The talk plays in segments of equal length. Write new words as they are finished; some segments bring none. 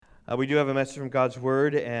We do have a message from God's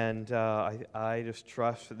Word, and I just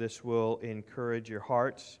trust that this will encourage your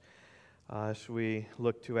hearts as we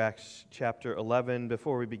look to Acts chapter 11.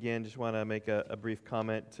 Before we begin, just want to make a brief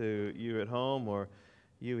comment to you at home or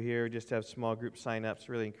you here. Just have small group sign-ups.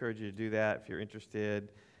 Really encourage you to do that if you're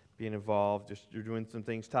interested, being involved. You're doing some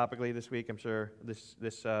things topically this week. I'm sure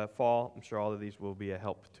this fall. I'm sure all of these will be a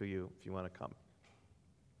help to you if you want to come.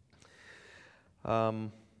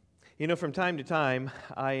 From time to time,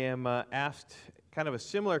 I am asked kind of a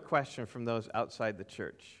similar question from those outside the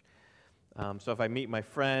church. So if I meet my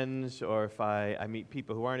friends, or if I meet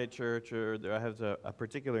people who aren't at church, or I have a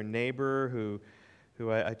particular neighbor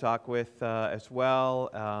who I talk with as well,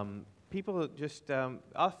 people just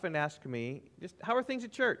often ask me, just how are things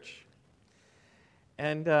at church?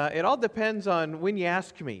 And it all depends on when you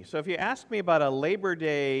ask me. So if you ask me about a Labor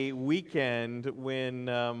Day weekend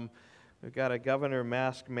when we've got a governor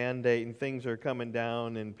mask mandate and things are coming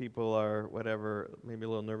down and people are, whatever, maybe a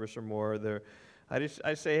little nervous or more. I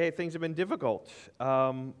say, hey, things have been difficult.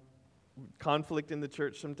 Conflict in the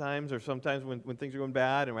church sometimes, or sometimes when things are going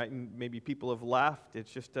bad and maybe people have left.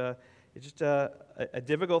 It's just a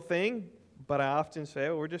difficult thing, but I often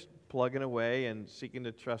say, we're just plugging away and seeking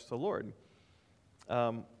to trust the Lord.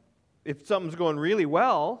 If something's going really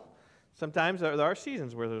well, sometimes there are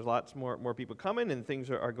seasons where there's lots more people coming and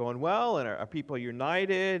things are going well and our people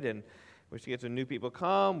united and we get some new people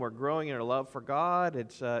come. We're growing in our love for God.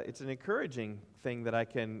 It's an encouraging thing that I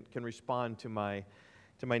can respond to my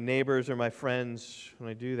neighbors or my friends when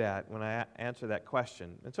I do that, when I answer that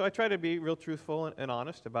question. And so I try to be real truthful and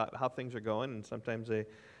honest about how things are going, and sometimes they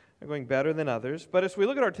are going better than others. But as we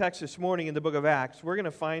look at our text this morning in the book of Acts, we're going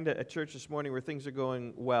to find a church this morning where things are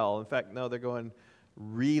going well. In fact, no, they're going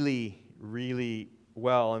really, really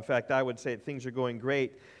well. In fact, I would say things are going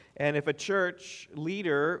great. And if a church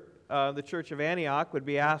leader, the church of Antioch, would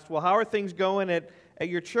be asked, well, how are things going at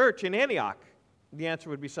your church in Antioch? The answer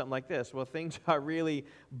would be something like this. Well, things are really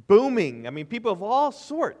booming. I mean, people of all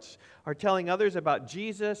sorts are telling others about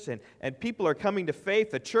Jesus, and people are coming to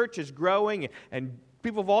faith. The church is growing, and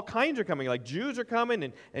people of all kinds are coming, like Jews are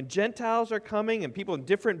coming, and Gentiles are coming, and people in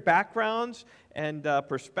different backgrounds and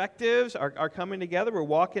perspectives are coming together. We're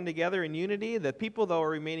walking together in unity. The people, though, are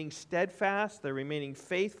remaining steadfast. They're remaining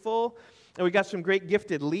faithful. And we've got some great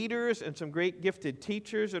gifted leaders and some great gifted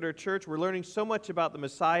teachers at our church. We're learning so much about the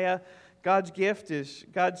Messiah. God's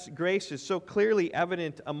grace is so clearly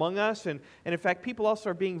evident among us. And in fact, people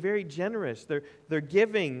also are being very generous. They're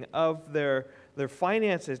giving of their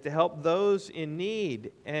finances to help those in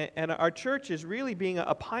need. And our church is really being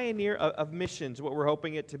a pioneer of missions, what we're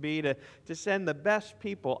hoping it to be, to send the best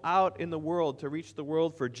people out in the world to reach the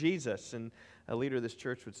world for Jesus. And a leader of this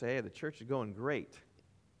church would say, hey, the church is going great.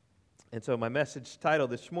 And so my message title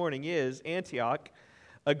this morning is Antioch,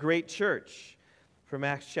 a Great Church, from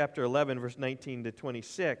Acts chapter 11, verse 19 to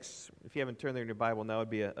 26. If you haven't turned there in your Bible, now would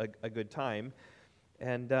be a good time.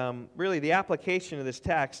 And really, the application of this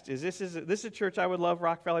text is this is a church I would love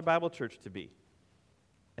Rock Valley Bible Church to be.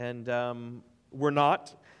 And we're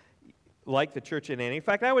not like the church in Antioch. In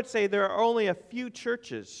fact, I would say there are only a few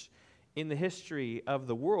churches in the history of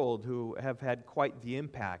the world who have had quite the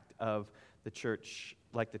impact of the church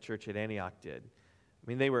like the church at Antioch did. I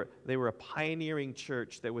mean, they were a pioneering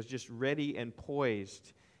church that was just ready and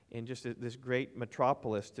poised in just this great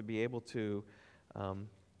metropolis to be able to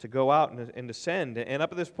go out and to send. And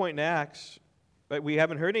up at this point in Acts, but we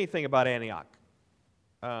haven't heard anything about Antioch.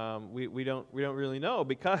 We don't really know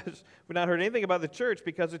because we've not heard anything about the church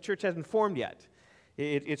because the church hasn't formed yet.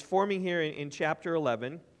 It's forming here in chapter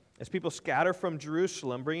 11 as people scatter from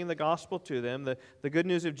Jerusalem, bringing the gospel to them, the good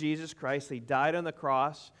news of Jesus Christ. He died on the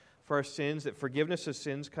cross for our sins, that forgiveness of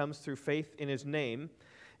sins comes through faith in His name.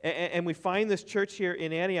 And we find this church here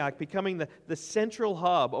in Antioch becoming the central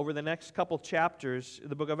hub over the next couple chapters of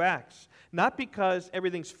the book of Acts. Not because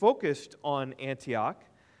everything's focused on Antioch,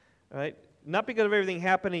 right? Not because of everything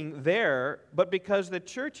happening there, but because the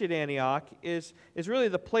church at Antioch is really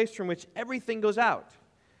the place from which everything goes out.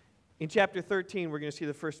 In chapter 13, we're going to see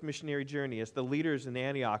the first missionary journey as the leaders in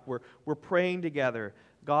Antioch were praying together.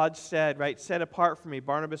 God said, right, set apart for me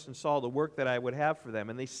Barnabas and Saul, the work that I would have for them.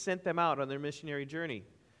 And they sent them out on their missionary journey.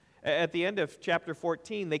 At the end of chapter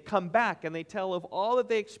 14, they come back and they tell of all that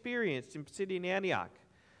they experienced in Pisidian Antioch.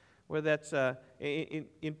 Whether that's in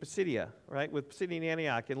Pisidia, right, with Pisidian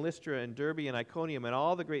Antioch and Lystra and Derbe and Iconium and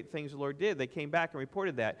all the great things the Lord did. They came back and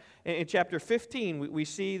reported that. In chapter 15, we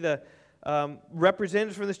see the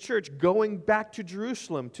representatives from this church going back to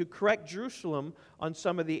Jerusalem to correct Jerusalem on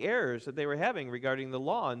some of the errors that they were having regarding the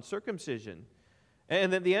law and circumcision.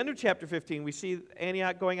 And then at the end of chapter 15, we see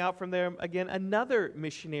Antioch going out from there again, another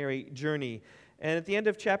missionary journey. And at the end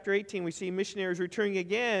of chapter 18, we see missionaries returning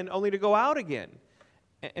again, only to go out again.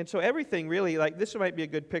 And so everything really, like this might be a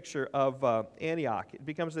good picture of Antioch. It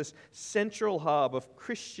becomes this central hub of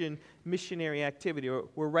Christian missionary activity,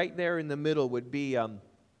 where right there in the middle would be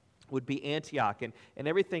Antioch. And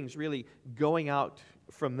everything's really going out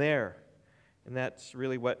from there. And that's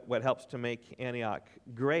really what helps to make Antioch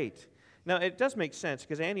great. Now, it does make sense,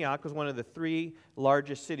 because Antioch was one of the 3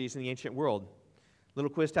 largest cities in the ancient world.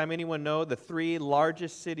 Little quiz time. Anyone know the 3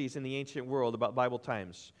 largest cities in the ancient world about Bible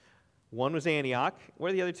times? One was Antioch.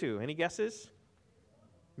 What are the other 2? Any guesses?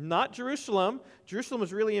 Not Jerusalem. Jerusalem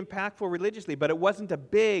was really impactful religiously, but it wasn't a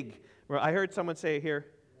big. I heard someone say it here.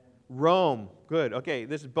 Rome. Good. Okay,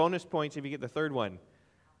 this is bonus points if you get the third one.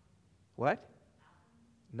 What?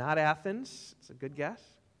 Not Athens. It's a good guess.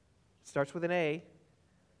 It starts with an A.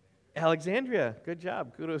 Alexandria. Good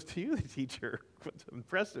job. Kudos to you, the teacher.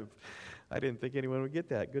 Impressive. I didn't think anyone would get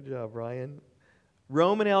that. Good job, Ryan.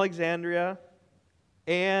 Rome and Alexandria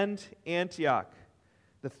and Antioch,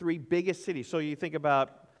 the 3 biggest cities. So you think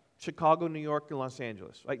about Chicago, New York, and Los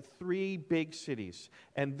Angeles, like 3 big cities.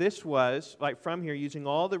 And this was, like from here, using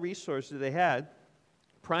all the resources they had,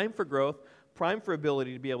 prime for growth, prime for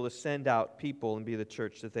ability to be able to send out people and be the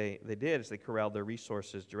church that they did as they corralled their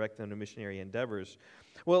resources, direct them to missionary endeavors.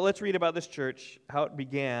 Well, let's read about this church, how it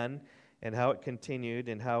began and how it continued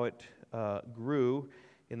and how it grew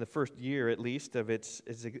in the first year, at least, of its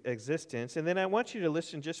existence. And then I want you to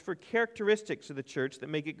listen just for characteristics of the church that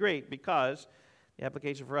make it great, because the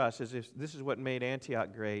application for us is if this is what made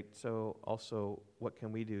Antioch great, so also what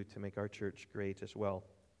can we do to make our church great as well?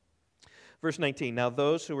 Verse 19, now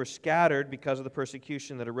those who were scattered because of the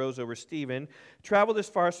persecution that arose over Stephen traveled as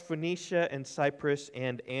far as Phoenicia and Cyprus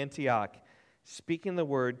and Antioch, speaking the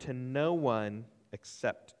word to no one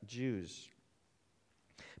except Jews.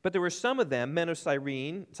 But there were some of them, men of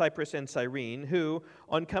Cyprus and Cyrene, who,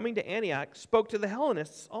 on coming to Antioch, spoke to the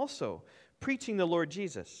Hellenists also, preaching the Lord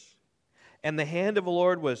Jesus. And the hand of the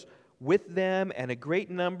Lord was with them, and a great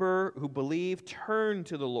number who believed turned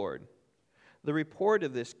to the Lord. The report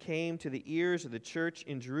of this came to the ears of the church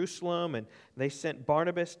in Jerusalem, and they sent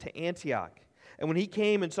Barnabas to Antioch. And when he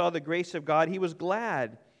came and saw the grace of God, he was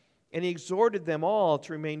glad, and he exhorted them all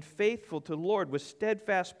to remain faithful to the Lord with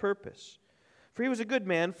steadfast purpose. For he was a good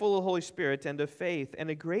man, full of the Holy Spirit and of faith, and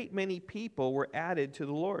a great many people were added to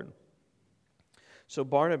the Lord. So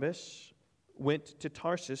Barnabas went to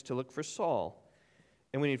Tarsus to look for Saul.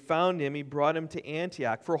 And when he found him, he brought him to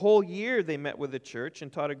Antioch. For a whole year they met with the church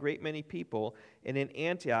and taught a great many people. And in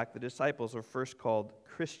Antioch, the disciples were first called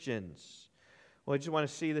Christians. Well, I just want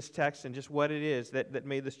to see this text and just what it is that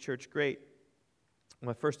made this church great.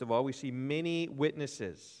 Well, first of all, we see many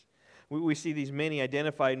witnesses. We see these many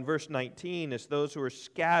identified in verse 19 as those who were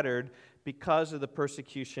scattered because of the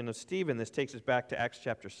persecution of Stephen. This takes us back to Acts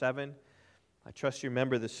chapter 7. I trust you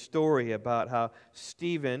remember the story about how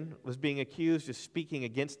Stephen was being accused of speaking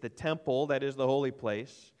against the temple, that is the holy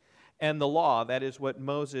place, and the law, that is what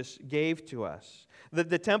Moses gave to us.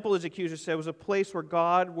 The temple, as accusers said, was a place where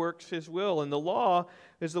God works his will, and the law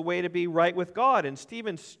is the way to be right with God. And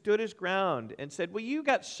Stephen stood his ground and said, well, you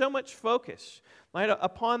got so much focus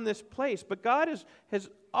upon this place, but God has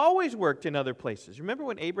always worked in other places. Remember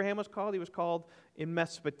when Abraham was called? He was called in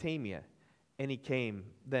Mesopotamia, and he came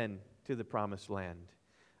then to the promised land.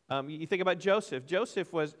 You think about Joseph.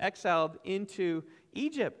 Joseph was exiled into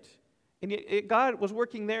Egypt, and God was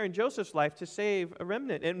working there in Joseph's life to save a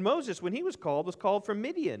remnant. And Moses, when he was called from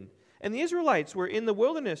Midian. And the Israelites were in the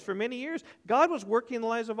wilderness for many years. God was working in the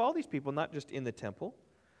lives of all these people, not just in the temple.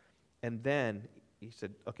 And then he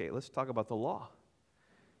said, okay, let's talk about the law.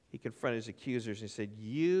 He confronted his accusers and he said,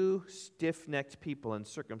 you stiff-necked people,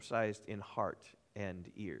 uncircumcised in heart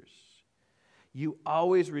and ears. You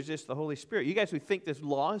always resist the Holy Spirit. You guys who think this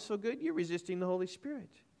law is so good, you're resisting the Holy Spirit.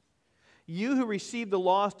 You who received the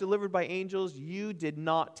laws delivered by angels, you did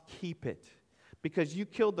not keep it because you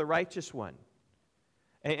killed the righteous one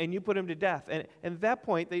and you put him to death. And at that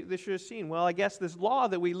point, they should have seen, well, I guess this law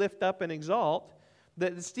that we lift up and exalt,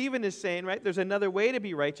 that Stephen is saying, right, there's another way to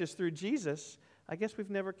be righteous through Jesus. I guess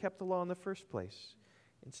we've never kept the law in the first place.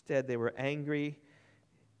 Instead, they were angry.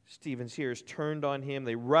 Stephen's hearers turned on him.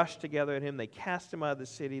 They rushed together at him. They cast him out of the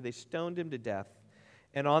city. They stoned him to death.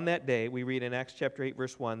 And on that day, we read in Acts chapter 8,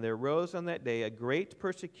 verse 1, there arose on that day a great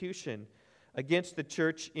persecution against the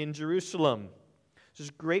church in Jerusalem. So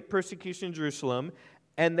there's great persecution in Jerusalem,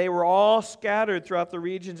 And they were all scattered throughout the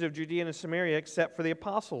regions of Judea and Samaria except for the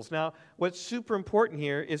apostles. Now, what's super important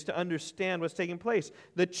here is to understand what's taking place.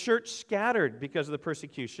 The church scattered because of the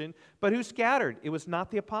persecution, but who scattered? It was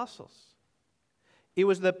not the apostles. It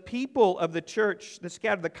was the people of the church that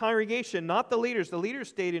scattered, the congregation, not the leaders. The leaders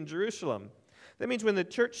stayed in Jerusalem. That means when the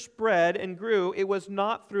church spread and grew, it was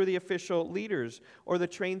not through the official leaders or the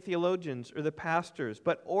trained theologians or the pastors,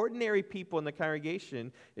 but ordinary people in the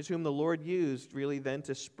congregation is whom the Lord used really then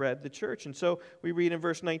to spread the church. And so we read in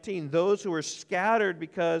verse 19, those who were scattered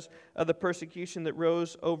because of the persecution that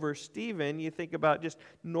rose over Stephen. You think about just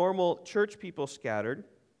normal church people scattered.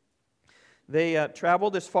 They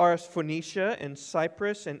traveled as far as Phoenicia and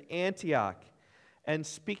Cyprus and Antioch, and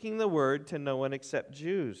speaking the word to no one except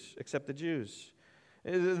the Jews.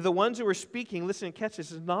 The ones who were speaking, listen and catch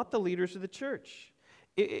this, is not the leaders of the church.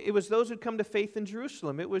 It was those who'd come to faith in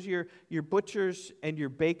Jerusalem. It was your butchers and your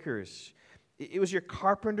bakers. It was your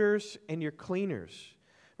carpenters and your cleaners.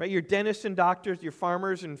 Right? Your dentists and doctors, your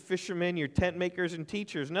farmers and fishermen, your tent makers and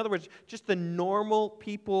teachers. In other words, just the normal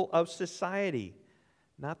people of society.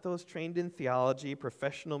 Not those trained in theology,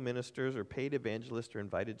 professional ministers, or paid evangelists or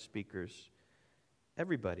invited speakers.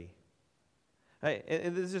 Everybody. Right?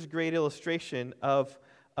 And this is a great illustration of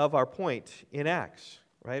our point in Acts.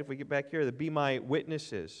 Right? If we get back here, the be my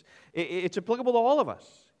witnesses. It's applicable to all of us.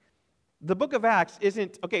 The book of Acts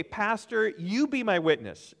isn't, okay, pastor, you be my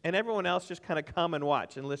witness, and everyone else just kind of come and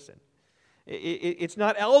watch and listen. It's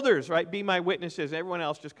not elders, right? Be my witnesses, everyone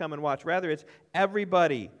else just come and watch. Rather, it's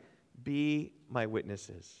everybody be my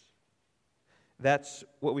witnesses. That's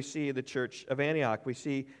what we see in the church of Antioch. We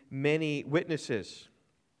see many witnesses.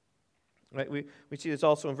 Right? We see this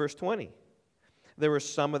also in verse 20. There were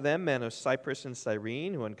some of them, men of Cyprus and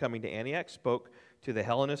Cyrene, who on coming to Antioch spoke to the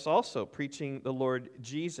Hellenists also, preaching the Lord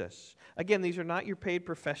Jesus. Again, these are not your paid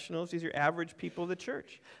professionals. These are average people of the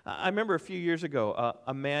church. I remember a few years ago,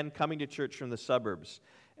 a man coming to church from the suburbs,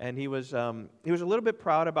 and he was a little bit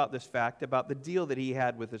proud about this fact, about the deal that he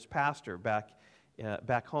had with his pastor back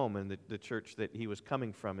home in the church that he was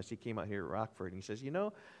coming from as he came out here at Rockford. And he says,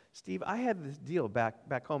 Steve, I had this deal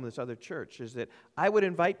back home in this other church, is that I would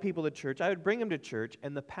invite people to church, I would bring them to church,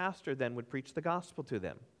 and the pastor then would preach the gospel to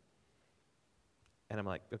them. And I'm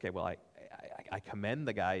like, okay, well, I commend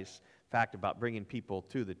the guy's fact about bringing people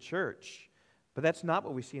to the church, but that's not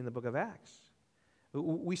what we see in the book of Acts.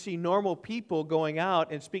 We see normal people going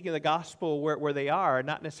out and speaking the gospel where they are,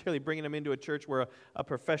 not necessarily bringing them into a church where a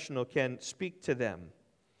professional can speak to them.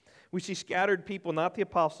 We see scattered people, not the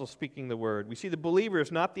apostles, speaking the word. We see the believers,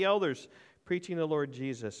 not the elders, preaching the Lord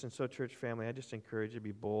Jesus. And so, church family, I just encourage you to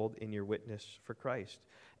be bold in your witness for Christ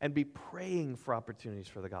and be praying for opportunities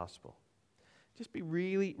for the gospel. Just be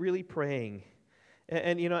really, really praying.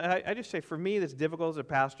 And I just say, for me, it's difficult as a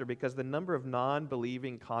pastor because the number of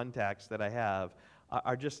non-believing contacts that I have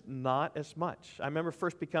are just not as much. I remember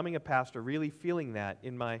first becoming a pastor, really feeling that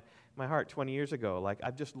in my heart 20 years ago. Like,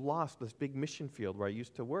 I've just lost this big mission field where I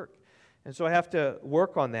used to work. And so I have to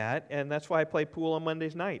work on that, and that's why I play pool on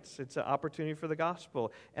Mondays nights. It's an opportunity for the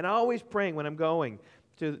gospel. And I'm always praying when I'm going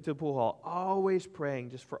to pool hall, always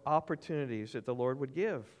praying just for opportunities that the Lord would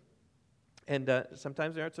give. And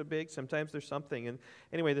sometimes they aren't so big, sometimes there's something. And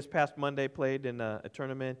anyway, this past Monday played in a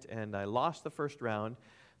tournament, and I lost the first round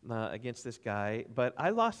against this guy, but I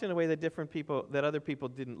lost in a way that other people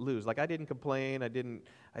didn't lose. Like, I didn't complain, I didn't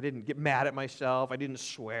get mad at myself, I didn't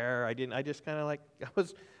swear, I just kind of like,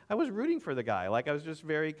 I was rooting for the guy. Like, I was just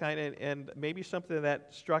very kind of, and maybe something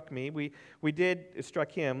that struck me. It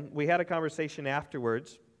struck him. We had a conversation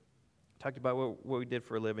afterwards, talked about what we did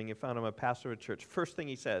for a living, and found him a pastor of a church. First thing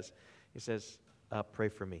he says, pray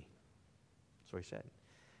for me. That's what he said.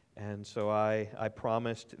 And so I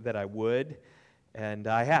promised that I would. And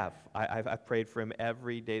I have. I've prayed for him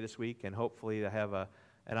every day this week, and hopefully I have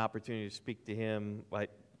an opportunity to speak to him like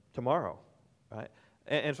tomorrow, right?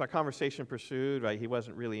 And so our conversation pursued, right? He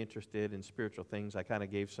wasn't really interested in spiritual things. I kind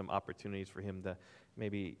of gave some opportunities for him to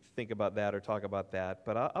maybe think about that or talk about that.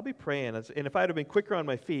 But I'll be praying. And if I had been quicker on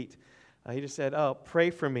my feet, he just said, pray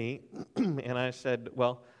for me. And I said,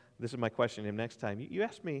 well, this is my question to him next time. You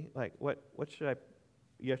asked me, like, what should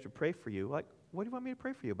you have to pray for you? Like, what do you want me to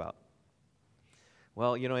pray for you about?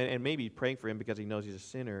 Well, and maybe praying for him because he knows he's a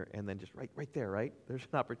sinner, and then just right there, right? There's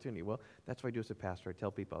an opportunity. Well, that's what I do as a pastor. I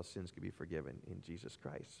tell people how sins can be forgiven in Jesus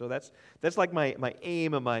Christ. So that's like my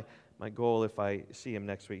aim and my goal if I see him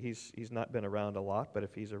next week. He's not been around a lot, but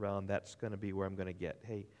if he's around, that's going to be where I'm going to get.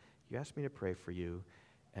 Hey, you asked me to pray for you,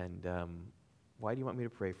 and why do you want me to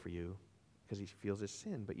pray for you? Because he feels his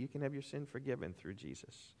sin, but you can have your sin forgiven through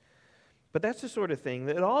Jesus. But that's the sort of thing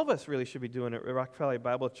that all of us really should be doing at Rock Valley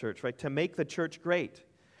Bible Church, right? To make the church great.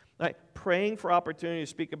 Right? Praying for opportunity to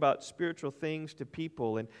speak about spiritual things to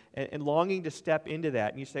people and longing to step into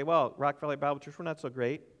that. And you say, well, Rock Valley Bible Church, we're not so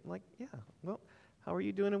great. I'm like, yeah, well, how are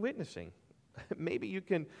you doing in witnessing? maybe you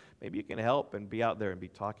can help and be out there and be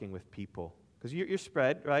talking with people. Because your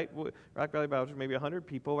spread, right? Rock Valley Bible Church, maybe 100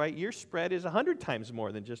 people, right? Your spread is 100 times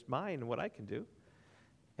more than just mine and what I can do.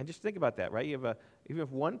 And just think about that, right? You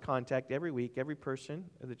have one contact every week, every person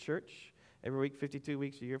of the church. Every week, 52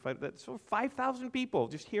 weeks a year, that's 5,000 people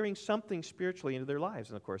just hearing something spiritually into their lives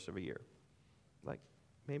in the course of a year. Like,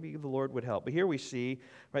 maybe the Lord would help. But here we see,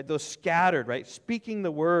 right, those scattered, right, speaking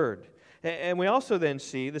the word. And we also then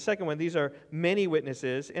see, the second one, these are many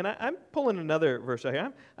witnesses. And I'm pulling another verse out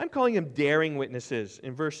here. I'm calling them daring witnesses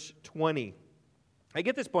in verse 20. I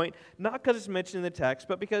get this point, not because it's mentioned in the text,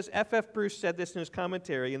 but because F.F. Bruce said this in his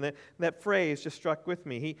commentary, and that phrase just struck with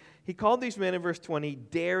me. He called these men in verse 20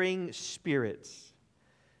 daring spirits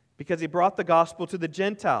because he brought the gospel to the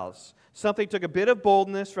Gentiles. Something took a bit of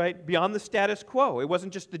boldness, right, beyond the status quo. It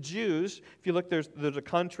wasn't just the Jews. If you look, there's a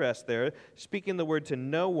contrast there. Speaking the word to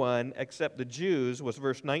no one except the Jews was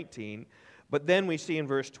verse 19. But then we see in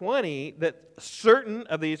verse 20 that certain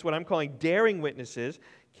of these, what I'm calling daring witnesses,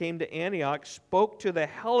 came to Antioch, spoke to the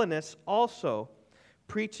Hellenists also,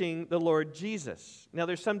 preaching the Lord Jesus. Now,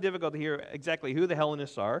 there's some difficulty here exactly who the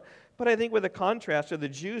Hellenists are, but I think with the contrast of the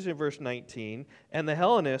Jews in verse 19 and the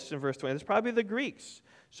Hellenists in verse 20, it's probably the Greeks.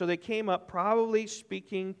 So they came up probably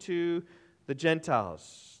speaking to the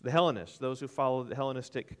Gentiles, the Hellenists, those who follow the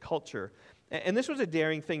Hellenistic culture. And this was a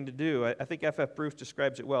daring thing to do. I think F.F. Bruce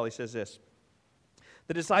describes it well. He says this: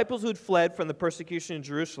 the disciples who had fled from the persecution in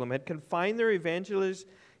Jerusalem had confined their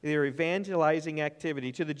evangelizing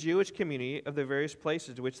activity to the Jewish community of the various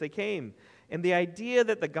places to which they came. And the idea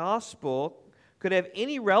that the gospel could have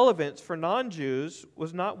any relevance for non-Jews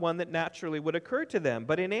was not one that naturally would occur to them.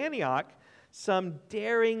 But in Antioch, some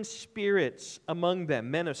daring spirits among them,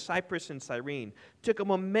 men of Cyprus and Cyrene, took a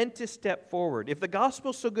momentous step forward. If the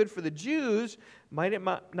gospel's so good for the Jews, might it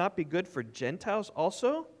not be good for Gentiles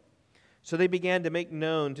also? So they began to make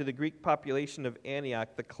known to the Greek population of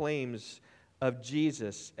Antioch the claims of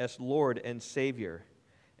Jesus as Lord and Savior.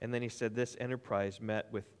 And then he said this enterprise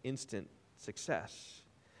met with instant success.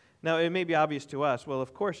 Now, it may be obvious to us, well,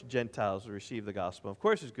 of course Gentiles will receive the gospel. Of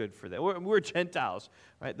course it's good for them. We're Gentiles,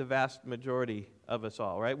 right? The vast majority of us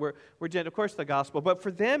all, right? We're of course the gospel. But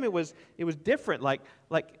for them it was different. Like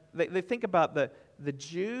they think about the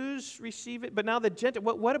Jews receive it, but now the Gentiles,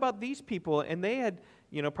 what about these people? And they had,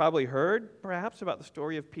 probably heard perhaps about the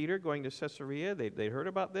story of Peter going to Caesarea. They heard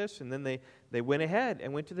about this, and then they went ahead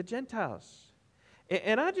and went to the Gentiles.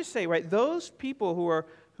 And I just say, right, those people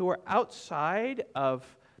who are outside of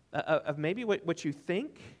maybe what you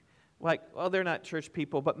think, like, well, they're not church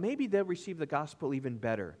people, but maybe they'll receive the gospel even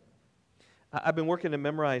better. I've been working to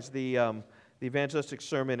memorize the evangelistic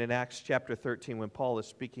sermon in Acts chapter 13 when Paul is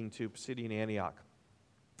speaking to Pisidian Antioch.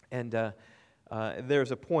 And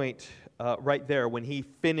there's a point right there when he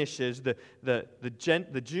finishes,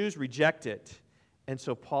 the Jews reject it. And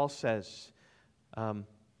so Paul says,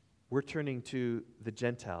 we're turning to the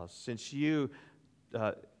Gentiles. Since you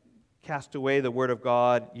cast away the word of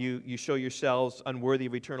God, you show yourselves unworthy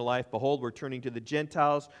of eternal life. Behold, we're turning to the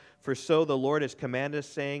Gentiles. For so the Lord has commanded us,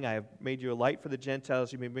 saying, I have made you a light for the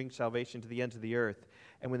Gentiles, you may bring salvation to the ends of the earth.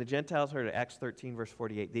 And when the Gentiles heard it, Acts 13, verse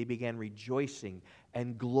 48, they began rejoicing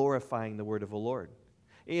and glorifying the word of the Lord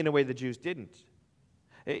in a way the Jews didn't.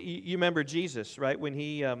 You remember Jesus, right? When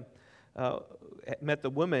he met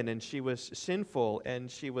the woman and she was sinful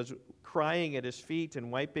and she was crying at his feet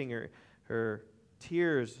and wiping her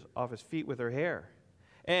tears off his feet with her hair.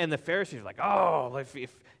 And the Pharisees were like, oh,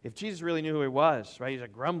 if Jesus really knew who he was, right? He's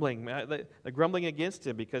grumbling. They're grumbling against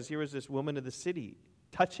him because here was this woman of the city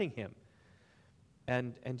touching him.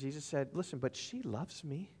 And Jesus said, listen, but she loves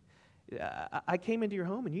me. I came into your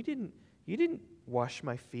home and you didn't wash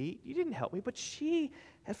my feet. You didn't help me. But she,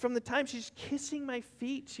 from the time she's kissing my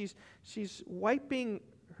feet, she's wiping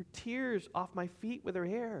her tears off my feet with her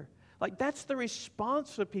hair. Like, that's the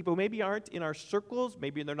response of people. Maybe aren't in our circles.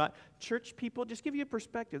 Maybe they're not church people. Just give you a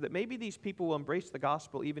perspective that maybe these people will embrace the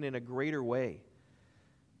gospel even in a greater way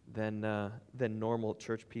than normal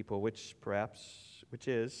church people, which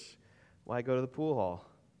is why I go to the pool hall.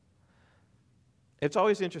 It's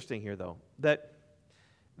always interesting here, though, that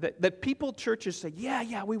people, churches say,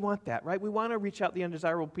 yeah, we want that, right? We want to reach out the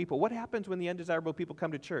undesirable people. What happens when the undesirable people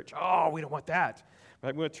come to church? Oh, we don't want that.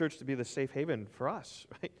 Right? We want church to be the safe haven for us,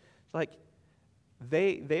 right? It's like,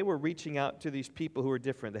 they were reaching out to these people who were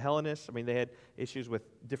different. The Hellenists, they had issues with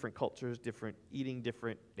different cultures, different eating,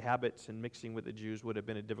 different habits, and mixing with the Jews would have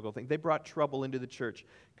been a difficult thing. They brought trouble into the church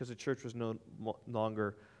because the church was no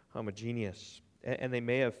longer homogeneous. And they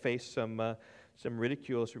may have faced some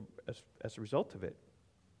ridicule as a result of it.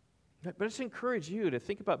 But let's encourage you to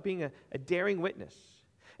think about being a daring witness.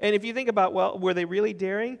 And if you think about, well, were they really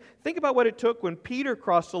daring? Think about what it took when Peter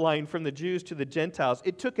crossed the line from the Jews to the Gentiles.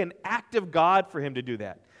 It took an act of God for him to do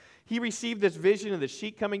that. He received this vision of the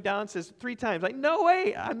sheet coming down, says 3 times, no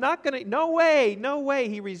way, I'm not going to, no way.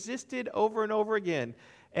 He resisted over and over again.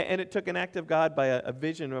 And it took an act of God by a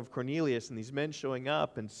vision of Cornelius and these men showing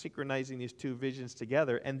up and synchronizing these 2 visions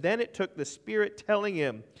together. And then it took the Spirit telling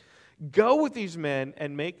him, go with these men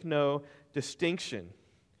and make no distinction.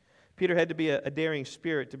 Peter had to be a daring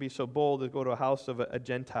spirit to be so bold to go to a house of a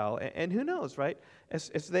Gentile. And who knows, right? As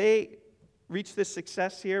they reach this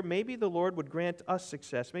success here, maybe the Lord would grant us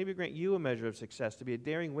success. Maybe grant you a measure of success to be a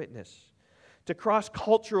daring witness, to cross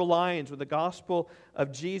cultural lines with the gospel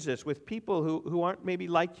of Jesus, with people who aren't maybe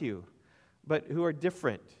like you, but who are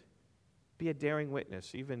different. Be a daring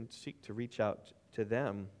witness. Even seek to reach out to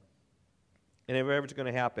them. And if ever it's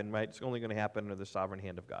going to happen, right, it's only going to happen under the sovereign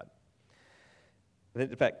hand of God.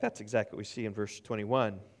 In fact, that's exactly what we see in verse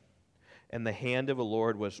 21. And the hand of the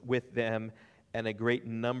Lord was with them, and a great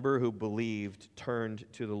number who believed turned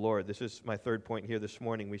to the Lord. This is my third point here this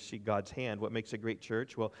morning. We see God's hand. What makes a great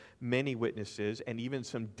church? Well, many witnesses, and even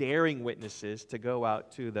some daring witnesses to go out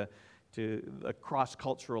to the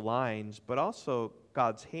cross-cultural lines, but also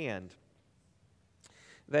God's hand.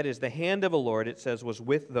 That is, the hand of the Lord, it says, was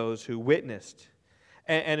with those who witnessed.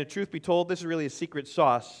 And the truth be told, this is really a secret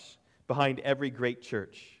sauce behind every great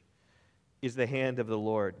church, is the hand of the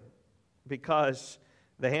Lord. Because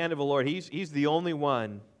the hand of the Lord, He's the only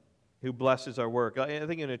one who blesses our work. I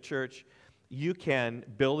think in a church, you can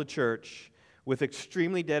build a church with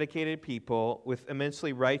extremely dedicated people, with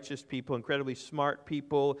immensely righteous people, incredibly smart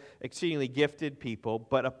people, exceedingly gifted people,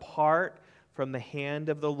 but apart from the hand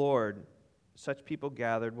of the Lord, such people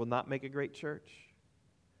gathered will not make a great church.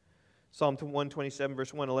 Psalm 127,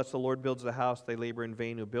 verse 1, unless the Lord builds the house, they labor in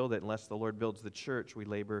vain who build it. Unless the Lord builds the church, we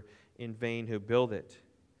labor in vain who build it.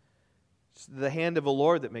 It's the hand of the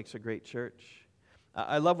Lord that makes a great church.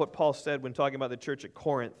 I love what Paul said when talking about the church at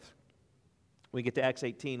Corinth. When we get to Acts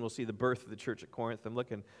 18, we'll see the birth of the church at Corinth. I'm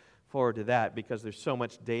looking forward to that because there's so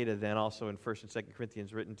much data then also in 1 and 2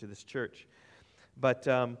 Corinthians written to this church. But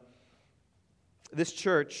this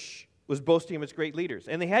church was boasting of its great leaders.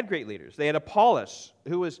 And they had great leaders. They had Apollos,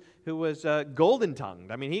 who was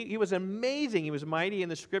golden-tongued. He was amazing. He was mighty in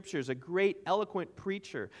the Scriptures, a great, eloquent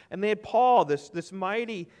preacher. And they had Paul, this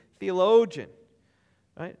mighty theologian.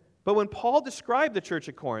 Right? But when Paul described the church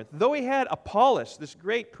at Corinth, though he had Apollos, this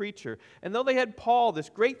great preacher, and though they had Paul, this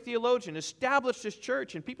great theologian, established this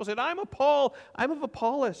church, and people said, I'm of Paul, I'm of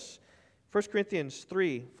Apollos. 1 Corinthians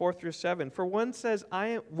 3, 4 through 7. For when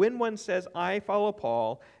one says, I follow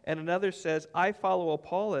Paul, and another says, I follow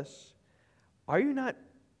Apollos, are you not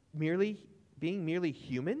being merely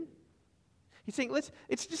human? He's saying,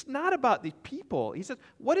 it's just not about the people. He says,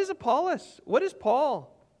 what is Apollos? What is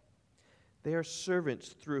Paul? They are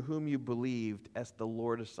servants through whom you believed as the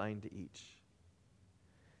Lord assigned to each.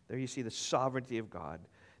 There you see the sovereignty of God.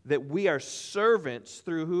 That we are servants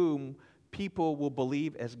through whom people will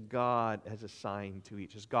believe as God has assigned to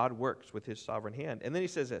each, as God works with His sovereign hand. And then he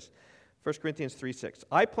says this, 1 Corinthians 3:6.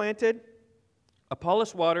 I planted,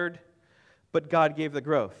 Apollos watered, but God gave the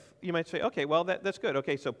growth. You might say, okay, well, that's good.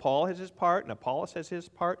 Okay, so Paul has his part, and Apollos has his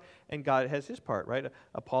part, and God has his part, right?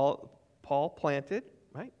 Paul planted,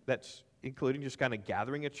 right? That's including just kind of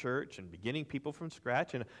gathering a church and beginning people from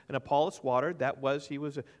scratch. And Apollos watered. He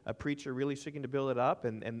was a preacher really seeking to build it up,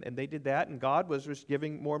 and they did that, and God was just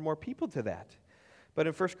giving more and more people to that. But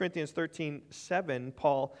in 1 Corinthians 13:7,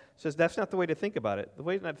 Paul says that's not the way to think about it. The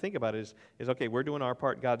way not to think about it is okay, we're doing our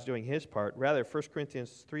part, God's doing His part. Rather, 1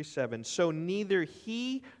 Corinthians 3:7, so neither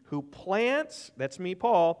he who plants, that's me,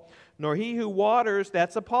 Paul, nor he who waters,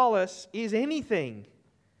 that's Apollos, is anything,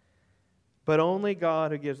 but only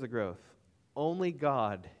God who gives the growth. Only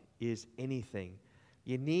God is anything.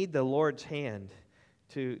 You need the Lord's hand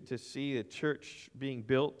to see a church being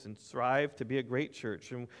built and thrive to be a great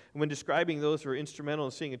church. And when describing those who are instrumental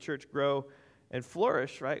in seeing a church grow and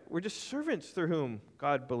flourish, right, we're just servants through whom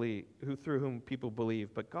through whom people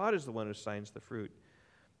believe. But God is the one who signs the fruit.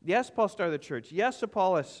 Yes, Paul started the church. Yes,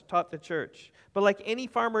 Apollos taught the church. But like any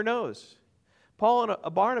farmer knows, Paul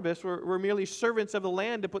and Barnabas were merely servants of the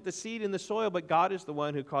land to put the seed in the soil, but God is the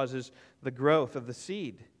one who causes the growth of the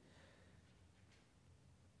seed.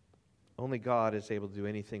 Only God is able to do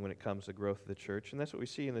anything when it comes to growth of the church. And that's what we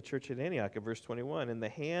see in the church at Antioch in verse 21. And the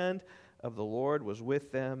hand of the Lord was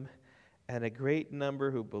with them, and a great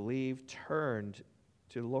number who believed turned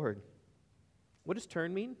to the Lord. What does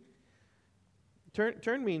turn mean?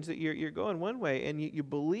 Turn means that you're going one way, and you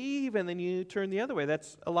believe, and then you turn the other way.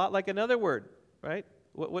 That's a lot like another word, right?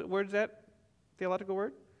 What word is that? Theological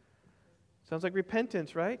word? Sounds like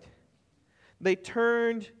repentance, right? They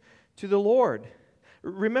turned to the Lord.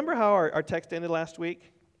 Remember how our text ended last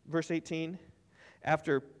week? Verse 18?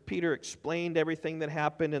 After Peter explained everything that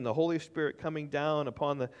happened and the Holy Spirit coming down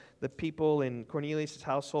upon the people in Cornelius'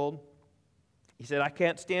 household, he said, I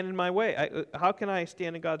can't stand in my way. How can I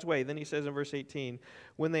stand in God's way? Then he says in verse 18,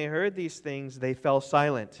 when they heard these things, they fell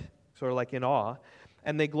silent, sort of like in awe,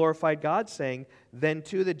 and they glorified God, saying, then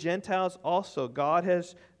to the Gentiles also God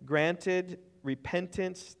has granted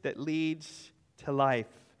repentance that leads to life.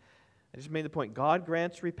 I just made the point. God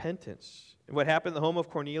grants repentance. What happened in the home of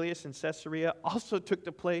Cornelius in Caesarea also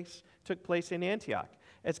took place in Antioch,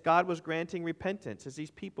 as God was granting repentance, as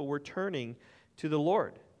these people were turning to the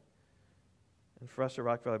Lord. And for us at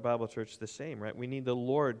Rock Valley Bible Church, the same, right? We need the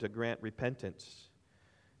Lord to grant repentance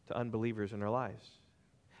to unbelievers in our lives.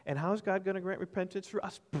 And how is God going to grant repentance? Through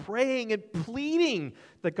us praying and pleading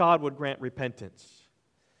that God would grant repentance.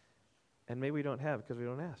 And maybe we don't have because we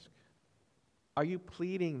don't ask. Are you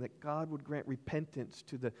pleading that God would grant repentance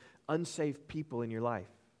to the unsaved people in your life?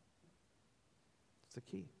 It's the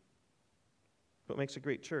key. What makes a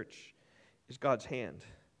great church is God's hand.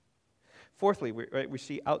 Fourthly, we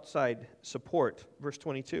see outside support. Verse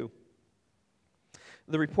 22.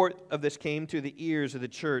 The report of this came to the ears of the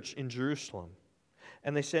church in Jerusalem,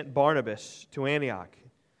 and they sent Barnabas to Antioch.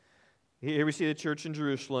 Here we see the church in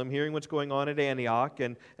Jerusalem hearing what's going on at Antioch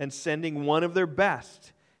and sending one of their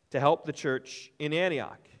best to help the church in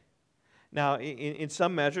Antioch. Now, in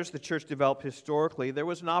some measures, the church developed historically. There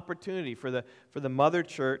was an opportunity for the mother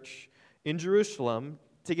church in Jerusalem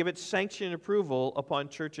to give its sanction and approval upon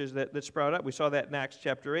churches that sprout up. We saw that in Acts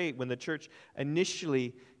chapter 8 when the church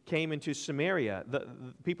initially came into Samaria. The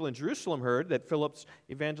people in Jerusalem heard that Philip's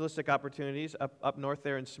evangelistic opportunities up north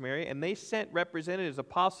there in Samaria, and they sent representatives,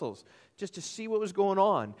 apostles, just to see what was going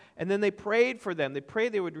on. And then they prayed for them. They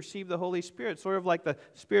prayed they would receive the Holy Spirit, sort of like the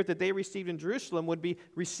Spirit that they received in Jerusalem would be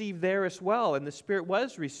received there as well. And the Spirit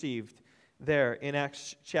was received there in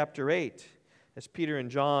Acts chapter 8 as Peter and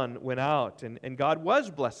John went out, and God was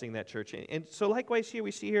blessing that church. And so likewise here,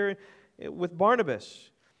 we see here with Barnabas,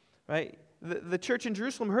 right? The church in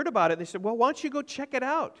Jerusalem heard about it. They said, well, why don't you go check it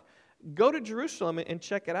out? Go to Jerusalem and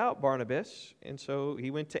check it out, Barnabas. And so he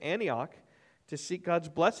went to Antioch to seek God's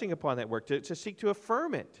blessing upon that work, to seek to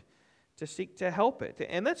affirm it, to seek to help it.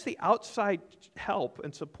 And that's the outside help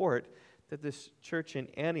and support that this church in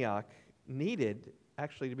Antioch needed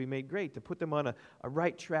actually to be made great, to put them on a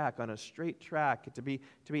right track, on a straight track, to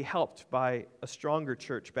be helped by a stronger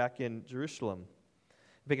church back in Jerusalem.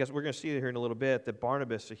 Because we're going to see here in a little bit that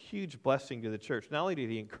Barnabas is a huge blessing to the church. Not only did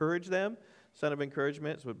he encourage them, son of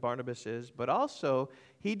encouragement is what Barnabas is, but also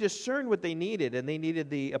he discerned what they needed, and they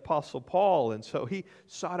needed the Apostle Paul. And so he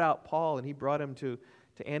sought out Paul, and he brought him to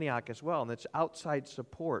Antioch as well. And that's outside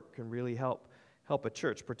support can really help a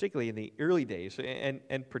church, particularly in the early days,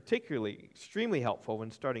 and particularly extremely helpful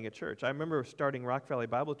when starting a church. I remember starting Rock Valley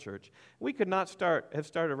Bible Church. We could not have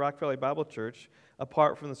started Rock Valley Bible Church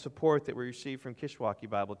apart from the support that we received from Kishwaukee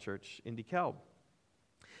Bible Church in DeKalb.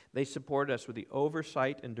 They supported us with the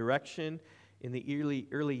oversight and direction in the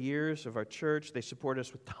early years of our church. They supported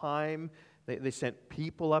us with time. They sent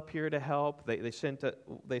people up here to help.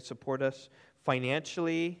 They support us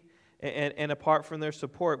financially. And apart from their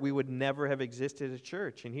support, we would never have existed as a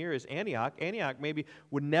church. And here is Antioch. Antioch maybe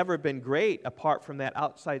would never have been great apart from that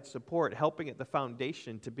outside support, helping at the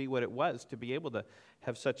foundation to be what it was, to be able to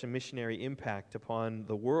have such a missionary impact upon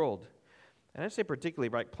the world. And I say particularly,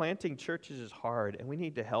 right, planting churches is hard, and we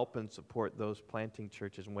need to help and support those planting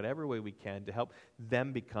churches in whatever way we can to help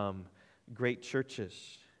them become great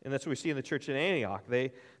churches. And that's what we see in the church in Antioch.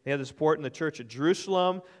 They had the support in the church at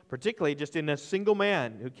Jerusalem, particularly just in a single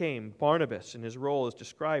man who came, Barnabas, and his role is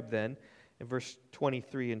described then in verse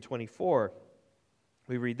 23 and 24.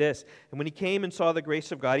 We read this, and when he came and saw the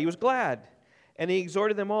grace of God, he was glad, and he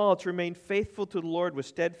exhorted them all to remain faithful to the Lord with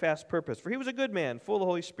steadfast purpose. For he was a good man, full of the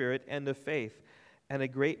Holy Spirit and of faith, and a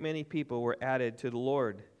great many people were added to the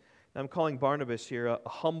Lord. Now, I'm calling Barnabas here a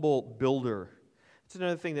humble builder. It's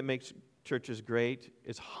another thing that makes churches great,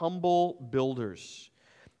 is humble builders.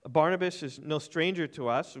 Barnabas is no stranger to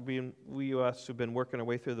us. We us who've been working our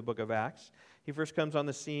way through the book of Acts. He first comes on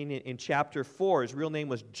the scene in chapter 4. His real name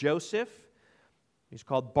was Joseph. He's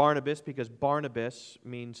called Barnabas because Barnabas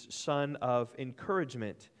means son of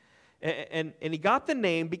encouragement. And he got the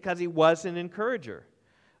name because he was an encourager.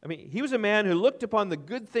 I mean, he was a man who looked upon the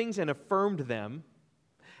good things and affirmed them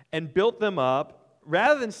and built them up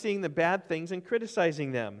rather than seeing the bad things and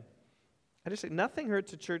criticizing them. I just say nothing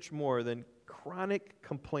hurts a church more than chronic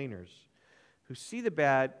complainers who see the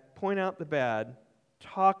bad, point out the bad,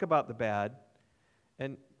 talk about the bad.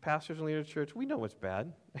 And pastors and leaders of church, we know what's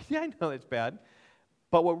bad. Yeah, I know it's bad.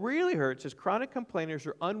 But what really hurts is chronic complainers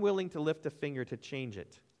are unwilling to lift a finger to change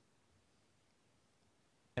it.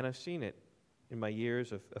 And I've seen it in my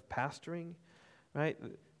years of pastoring, right?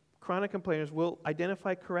 Chronic complainers will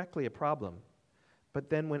identify correctly a problem, but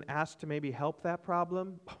then when asked to maybe help that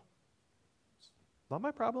problem, not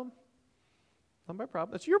my problem. Not my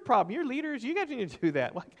problem. It's your problem. You're leaders. You guys need to do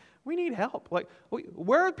that. Like, we need help. Like,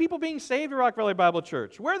 where are people being saved at Rock Valley Bible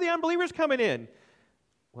Church? Where are the unbelievers coming in?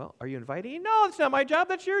 Well, are you inviting? No, it's not my job.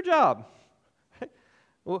 That's your job.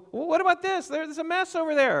 Well, what about this? There's a mess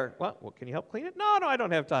over there. Well, can you help clean it? No, I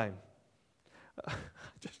don't have time.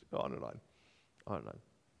 Just on and on. On and on.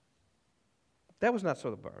 That was not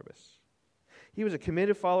so with Barnabas. He was a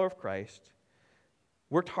committed follower of Christ,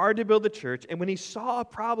 worked hard to build the church, and when he saw a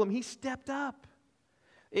problem, he stepped up.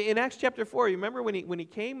 In Acts chapter 4, you remember when he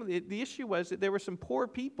came, the issue was that there were some poor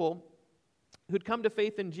people who'd come to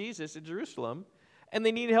faith in Jesus in Jerusalem, and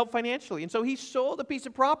they needed help financially. And so he sold a piece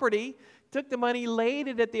of property, took the money, laid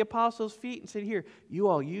it at the apostles' feet, and said, here, you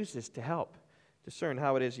all use this to help discern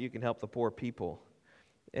how it is that you can help the poor people.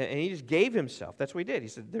 And he just gave himself. That's what he did. He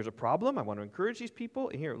said, there's a problem. I want to encourage these people.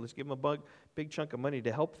 And here, let's give them a big chunk of money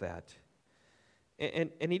to help that.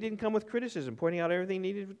 And he didn't come with criticism, pointing out everything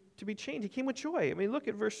needed to be changed. He came with joy. I mean, look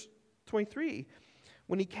at verse 23.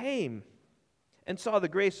 When he came and saw the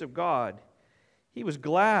grace of God, he was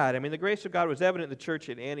glad. I mean, the grace of God was evident in the church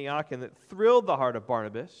at Antioch, and that thrilled the heart of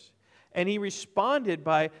Barnabas. And he responded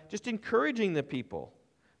by just encouraging the people.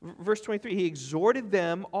 Verse 23, he exhorted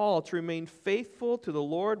them all to remain faithful to the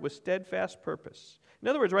Lord with steadfast purpose. In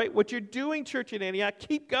other words, right, what you're doing, church at Antioch,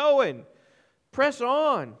 keep going. Press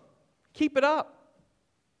on. Keep it up.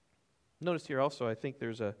 Notice here also, I think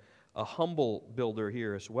there's a humble builder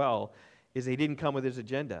here as well, is he didn't come with his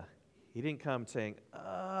agenda. He didn't come saying,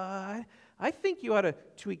 I think you ought to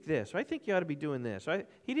tweak this, or I think you ought to be doing this. Right?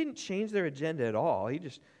 He didn't change their agenda at all. He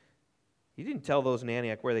didn't tell those in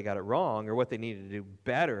Antioch where they got it wrong or what they needed to do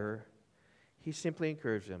better. He simply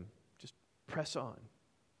encouraged them, just press on,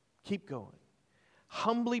 keep going.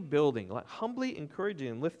 Humbly building, humbly encouraging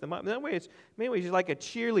and lift them up. In that way, in many ways, he's like a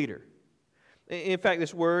cheerleader. In fact,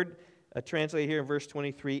 this word translated here in verse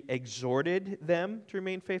 23, exhorted them to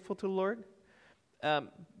remain faithful to the Lord.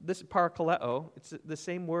 This parakaleo, it's the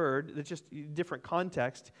same word, it's just different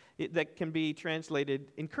context, that can be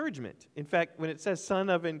translated encouragement. In fact, when it says son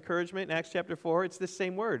of encouragement in Acts chapter 4, it's the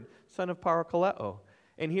same word, son of parakaleo.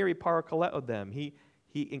 And here he parakaleoed them. He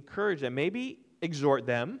encouraged them. Maybe exhort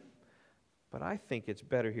them, but I think it's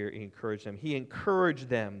better here he encouraged them. He encouraged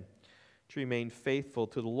them to remain faithful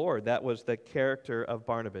to the Lord. That was the character of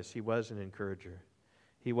Barnabas. He was an encourager.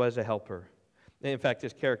 He was a helper. In fact,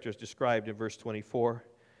 his character is described in verse 24.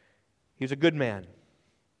 He was a good man,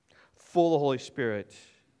 full of the Holy Spirit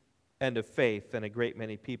and of faith, and a great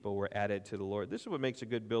many people were added to the Lord. This is what makes a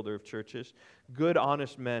good builder of churches. Good,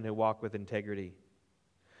 honest men who walk with integrity.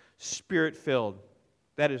 Spirit-filled.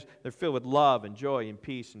 That is, they're filled with love and joy and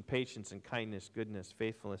peace and patience and kindness, goodness,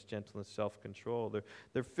 faithfulness, gentleness, self-control.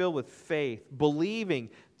 They're filled with faith, believing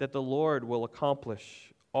that the Lord will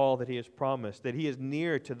accomplish all that he has promised, that he is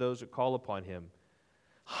near to those who call upon him,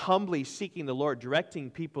 humbly seeking the Lord,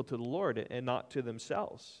 directing people to the Lord and not to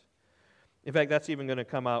themselves. In fact, that's even going to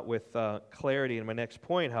come out with clarity in my next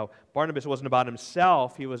point, how Barnabas wasn't about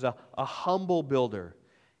himself. He was a humble builder.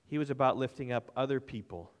 He was about lifting up other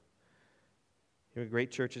people. You know,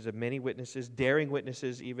 great churches have many witnesses, daring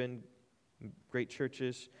witnesses even. Great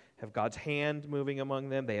churches have God's hand moving among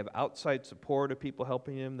them. They have outside support of people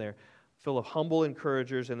helping them. They're full of humble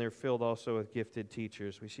encouragers, and they're filled also with gifted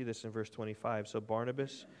teachers. We see this in verse 25. So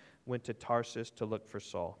Barnabas went to Tarsus to look for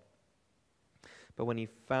Saul. But when he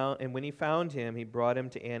found him, he brought him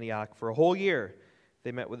to Antioch. For a whole year,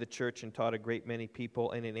 they met with the church and taught a great many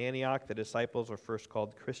people. And in Antioch, the disciples were first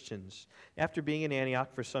called Christians. After being in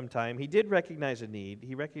Antioch for some time, he did recognize a need.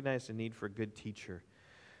 He recognized the need for a good teacher.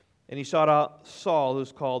 And he sought out Saul,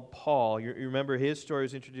 who's called Paul. You remember his story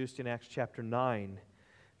was introduced in Acts chapter 9.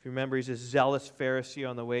 If you remember, he's a zealous Pharisee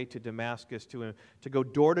on the way to Damascus to go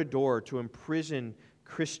door to door to imprison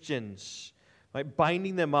Christians, right?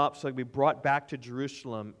 Binding them up so they'd be brought back to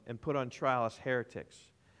Jerusalem and put on trial as heretics.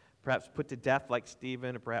 perhaps put to death like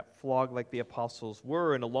Stephen, or perhaps flogged like the apostles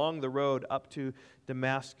were. And along the road up to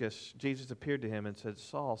Damascus, Jesus appeared to him and said,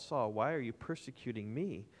 Saul, Saul, why are you persecuting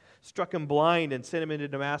me? Struck him blind and sent him into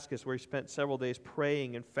Damascus, where he spent several days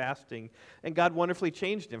praying and fasting. And God wonderfully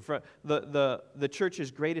changed him. The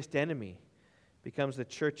church's greatest enemy becomes the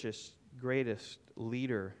church's greatest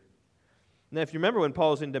leader. Now, if you remember when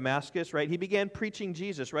Paul was in Damascus, right, he began preaching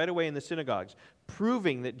Jesus right away in the synagogues,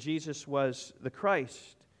 proving that Jesus was the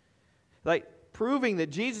Christ. Like, proving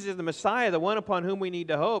that Jesus is the Messiah, the one upon whom we need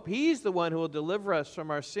to hope. He's the one who will deliver us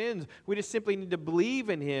from our sins. We just simply need to believe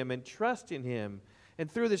in him and trust in him.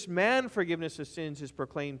 And through this man, forgiveness of sins is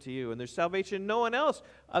proclaimed to you. And there's salvation in no one else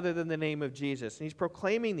other than the name of Jesus. And he's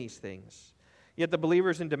proclaiming these things. Yet the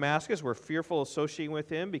believers in Damascus were fearful associating with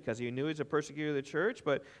him because he knew he was a persecutor of the church.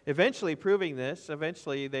 But eventually, proving this,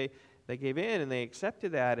 they gave in and they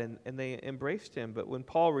accepted that and they embraced him. But when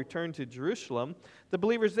Paul returned to Jerusalem, the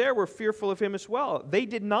believers there were fearful of him as well. They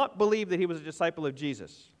did not believe that he was a disciple of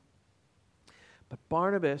Jesus. But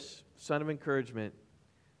Barnabas, son of encouragement,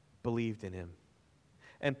 believed in him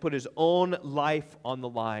and put his own life on the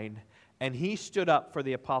line. And he stood up for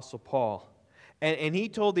the Apostle Paul. And he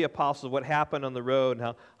told the apostles what happened on the road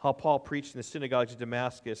and how Paul preached in the synagogues of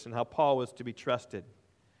Damascus and how Paul was to be trusted.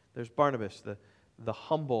 There's Barnabas, the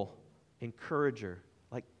humble encourager.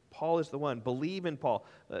 Like, Paul is the one. Believe in Paul.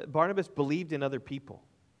 Barnabas believed in other people.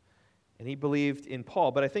 And he believed in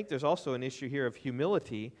Paul. But I think there's also an issue here of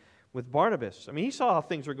humility with Barnabas. I mean, he saw how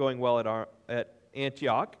things were going well at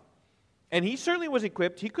Antioch. And he certainly was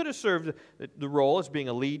equipped. He could have served the role as being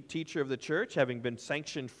a lead teacher of the church, having been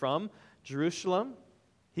sanctioned from Jerusalem.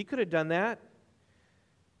 He could have done that.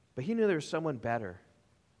 But he knew there was someone better.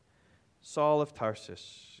 Saul of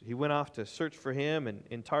Tarsus. He went off to search for him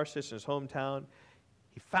in Tarsus, in his hometown.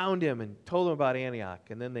 He found him and told him about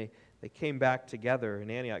Antioch. And then they came back together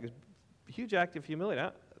in Antioch. It was a huge act of humility.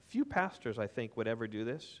 A few pastors, I think, would ever do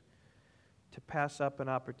this, to pass up an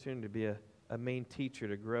opportunity to be a main teacher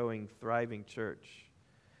to a growing, thriving church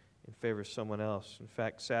in favor of someone else. In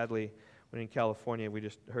fact, sadly, when in California, we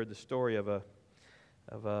just heard the story of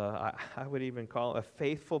I would even call it a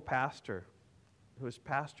faithful pastor who was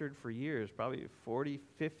pastored for years, probably 40,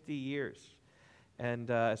 50 years. And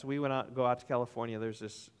as we go out to California, there's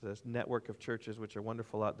this network of churches which are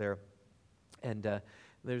wonderful out there. And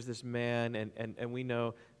there's this man, and we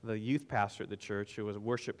know the youth pastor at the church who was a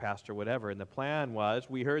worship pastor, whatever. And the plan was,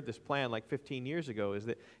 we heard this plan like 15 years ago, is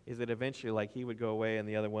that eventually, like, he would go away and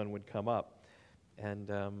the other one would come up.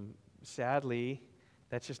 And sadly,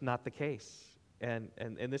 that's just not the case. And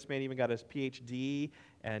this man even got his PhD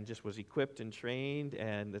and just was equipped and trained,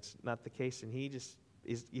 and that's not the case. And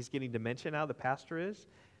he's getting dementia now, the pastor is,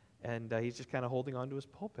 and he's just kind of holding on to his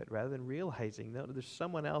pulpit rather than realizing, no, there's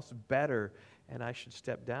someone else better, and I should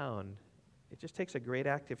step down. It just takes a great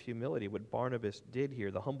act of humility, what Barnabas did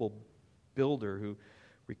here, the humble builder who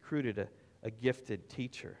recruited a gifted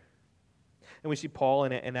teacher. And we see Paul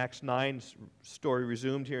in Acts 9's story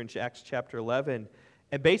resumed here in Acts chapter 11.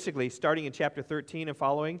 And basically, starting in chapter 13 and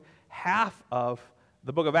following, half of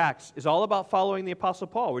the book of Acts is all about following the Apostle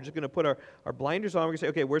Paul. We're just going to put our blinders on. We're going to say,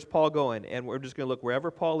 okay, where's Paul going? And we're just going to look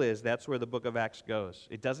wherever Paul is. That's where the book of Acts goes.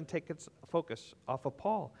 It doesn't take its focus off of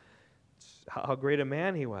Paul. It's how great a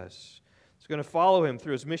man he was. It's going to follow him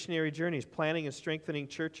through his missionary journeys, planning and strengthening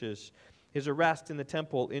churches, his arrest in the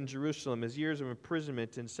temple in Jerusalem, his years of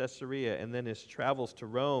imprisonment in Caesarea, and then his travels to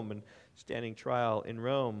Rome and standing trial in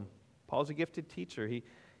Rome. Paul's a gifted teacher.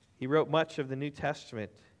 He wrote much of the New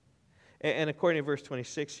Testament. And according to verse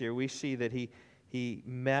 26 here, we see that he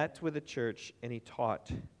met with the church and he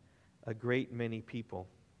taught a great many people.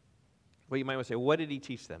 Well, you might want to say, what did he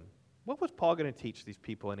teach them? What was Paul going to teach these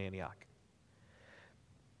people in Antioch?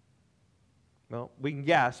 Well, we can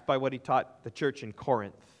guess by what he taught the church in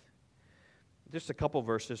Corinth. Just a couple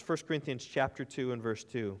verses. 1 Corinthians chapter 2 and verse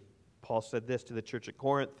 2. Paul said this to the church at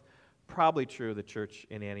Corinth, probably true of the church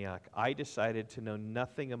in Antioch. I decided to know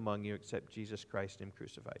nothing among you except Jesus Christ and Him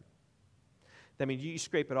crucified. That means you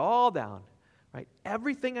scrape it all down, right?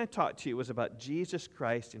 Everything I taught to you was about Jesus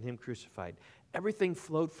Christ and Him crucified. Everything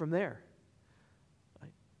flowed from there.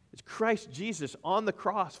 Right? It's Christ Jesus on the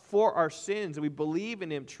cross for our sins, and we believe in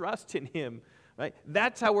Him, trust in Him. Right?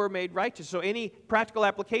 That's how we're made righteous. So any practical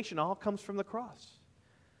application all comes from the cross.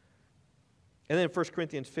 And then in 1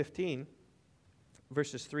 Corinthians 15,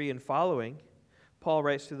 verses 3 and following, Paul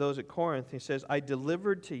writes to those at Corinth, he says, I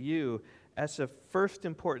delivered to you as of first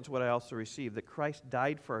importance what I also received, that Christ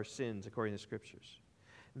died for our sins according to the Scriptures,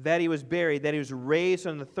 that He was buried, that He was raised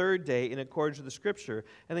on the third day in accordance with the Scripture.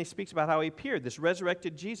 And then he speaks about how He appeared. This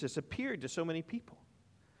resurrected Jesus appeared to so many people.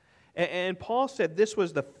 And Paul said this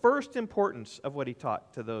was the first importance of what he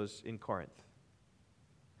taught to those in Corinth.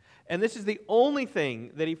 And this is the only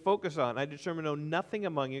thing that he focused on. I determined to know nothing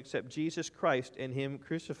among you except Jesus Christ and him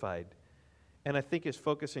crucified. And I think his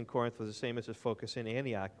focus in Corinth was the same as his focus in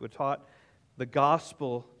Antioch. He taught the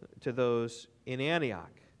gospel to those in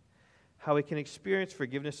Antioch, how we can experience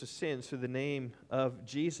forgiveness of sins through the name of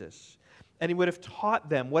Jesus. And he would have taught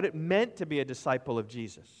them what it meant to be a disciple of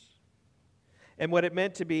Jesus and what it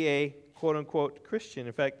meant to be a quote-unquote Christian.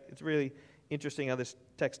 In fact, it's really interesting how this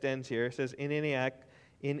text ends here. It says, in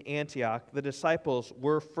Antioch, the disciples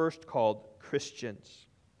were first called Christians.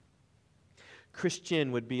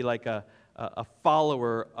 Christian would be like a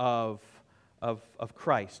follower of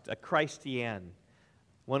Christ, a Christian,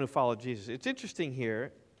 one who followed Jesus. It's interesting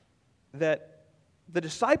here that the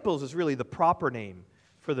disciples is really the proper name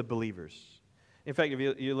for the believers. In fact,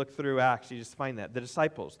 if you look through Acts, you just find that. The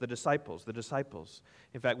disciples.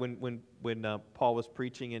 In fact, when Paul was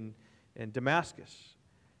preaching in Damascus,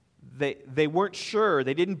 they weren't sure,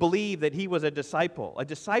 they didn't believe that he was a disciple. A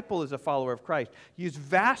disciple is a follower of Christ. Used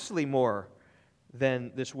vastly more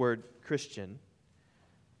than this word Christian.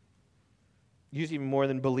 Used even more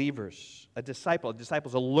than believers. A disciple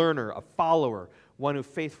is a learner, a follower, one who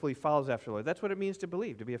faithfully follows after the Lord. That's what it means to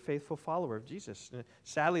believe, to be a faithful follower of Jesus. And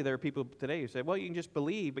sadly, there are people today who say, well, you can just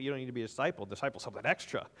believe, but you don't need to be a disciple. Disciple's something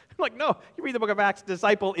extra. I'm like, no, you read the book of Acts,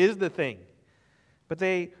 disciple is the thing. But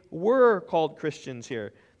they were called Christians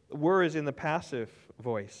here. Were is in the passive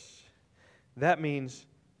voice. That means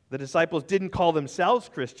the disciples didn't call themselves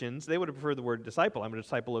Christians. They would have preferred the word disciple. I'm a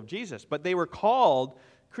disciple of Jesus. But they were called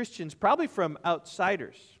Christians probably from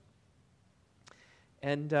outsiders.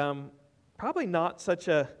 And probably not such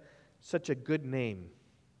a good name,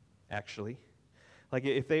 actually. Like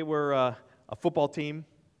if they were a football team,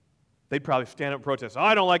 they'd probably stand up and protest. Oh,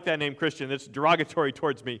 I don't like that name Christian. It's derogatory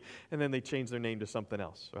towards me. And then they change their name to something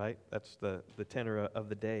else, right? That's the tenor of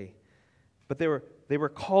the day. But they were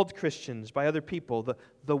called Christians by other people,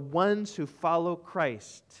 the ones who follow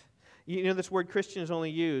Christ. You know, this word Christian is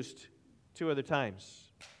only used 2 other times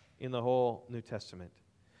in the whole New Testament.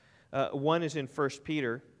 One is in 1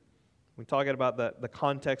 Peter. We're talking about the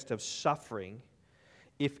context of suffering.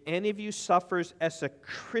 If any of you suffers as a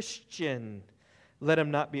Christian, let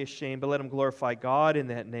him not be ashamed, but let him glorify God in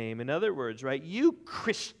that name. In other words, right, you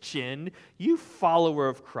Christian, you follower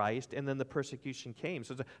of Christ, and then the persecution came.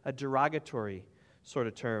 So it's a derogatory sort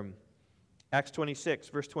of term. Acts 26,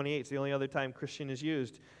 verse 28 is the only other time Christian is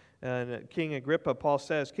used. King Agrippa, Paul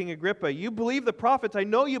says, King Agrippa, you believe the prophets, I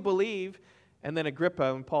know you believe. And then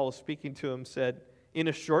Agrippa, when Paul was speaking to him, said, in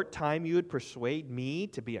a short time you would persuade me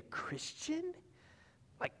to be a Christian?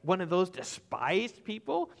 Like one of those despised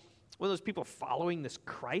people? One of those people following this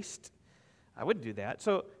Christ? I wouldn't do that.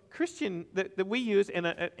 So Christian that we use,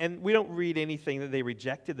 and we don't read anything that they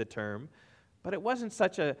rejected the term, but it wasn't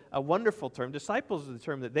such a wonderful term. Disciples is the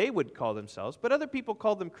term that they would call themselves, but other people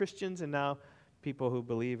called them Christians, and now people who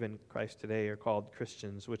believe in Christ today are called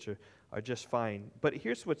Christians, which are just fine. But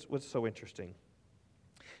here's what's so interesting.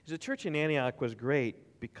 The church in Antioch was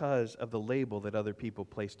great because of the label that other people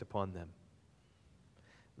placed upon them.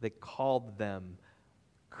 They called them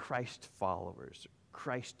Christ followers,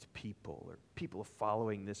 Christ people, or people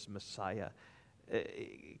following this Messiah.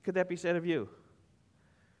 Could that be said of you?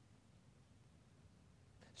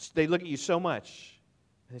 They look at you so much,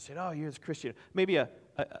 and they said, oh, you're this Christian. Maybe a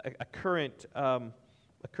current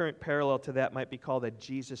parallel to that might be called a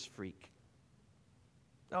Jesus freak.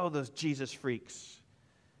 Oh, those Jesus freaks.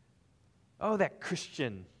 Oh, that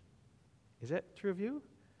Christian. Is that true of you?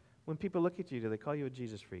 When people look at you, do they call you a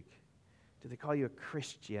Jesus freak? Do they call you a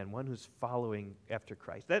Christian, one who's following after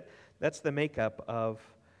Christ? That's the makeup of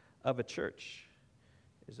a church,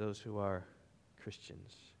 is those who are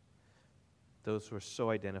Christians. Those who are so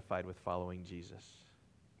identified with following Jesus,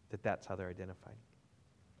 that's how they're identified.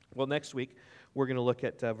 Well, next week, we're going to look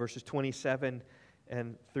at verses 27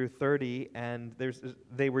 and through 30, and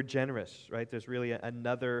they were generous, right? There's really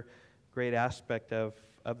another great aspect of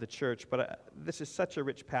the church. But this is such a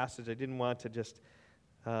rich passage. I didn't want to just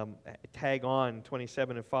tag on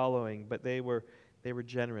 27 and following, but they were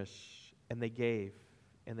generous, and they gave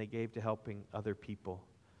to helping other people.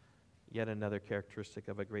 Yet another characteristic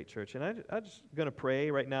of a great church. And I'm just going to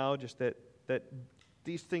pray right now just that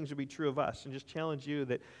these things would be true of us, and just challenge you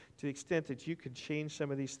that to the extent that you could change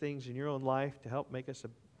some of these things in your own life to help make us a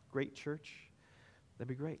great church, that'd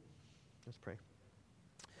be great. Let's pray.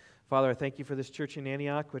 Father, I thank you for this church in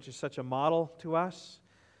Antioch, which is such a model to us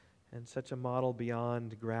and such a model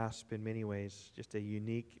beyond grasp in many ways. Just a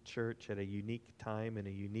unique church at a unique time in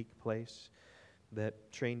a unique place.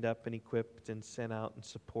 that trained up and equipped and sent out and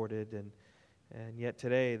supported. And yet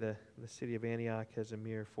today, the city of Antioch has a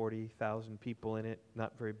mere 40,000 people in it,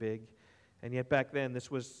 not very big. And yet back then, this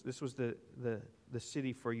was the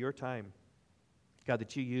city for your time, God,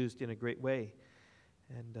 that you used in a great way.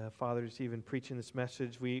 And Father, just even preaching this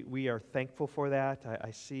message, we are thankful for that.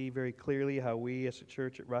 I see very clearly how we as a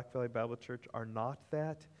church at Rock Valley Bible Church are not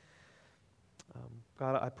that.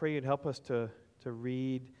 God, I pray you'd help us to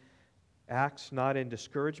read Acts not in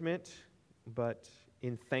discouragement, but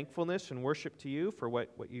in thankfulness and worship to you for what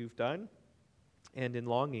you've done, and in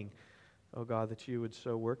longing, oh God, that you would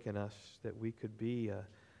so work in us that we could be,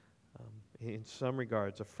 in some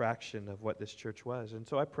regards, a fraction of what this church was. And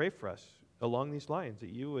so I pray for us along these lines, that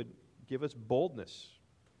you would give us boldness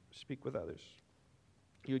to speak with others.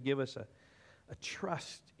 You would give us a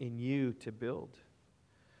trust in you to build.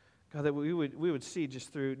 God, that we would see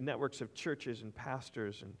just through networks of churches and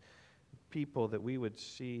pastors and people, that we would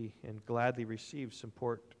see and gladly receive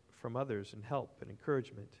support from others and help and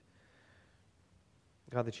encouragement.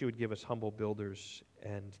 God, that you would give us humble builders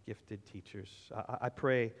and gifted teachers. I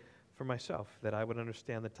pray for myself that I would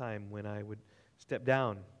understand the time when I would step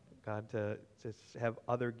down, God, to have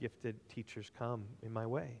other gifted teachers come in my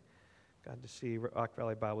way. God, to see Rock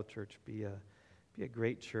Valley Bible Church be a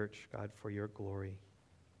great church, God, for your glory.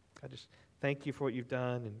 I just thank you for what you've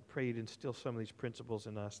done, and pray you'd instill some of these principles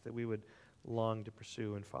in us that we would long to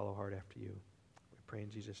pursue and follow hard after you. We pray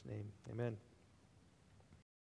in Jesus' name. Amen.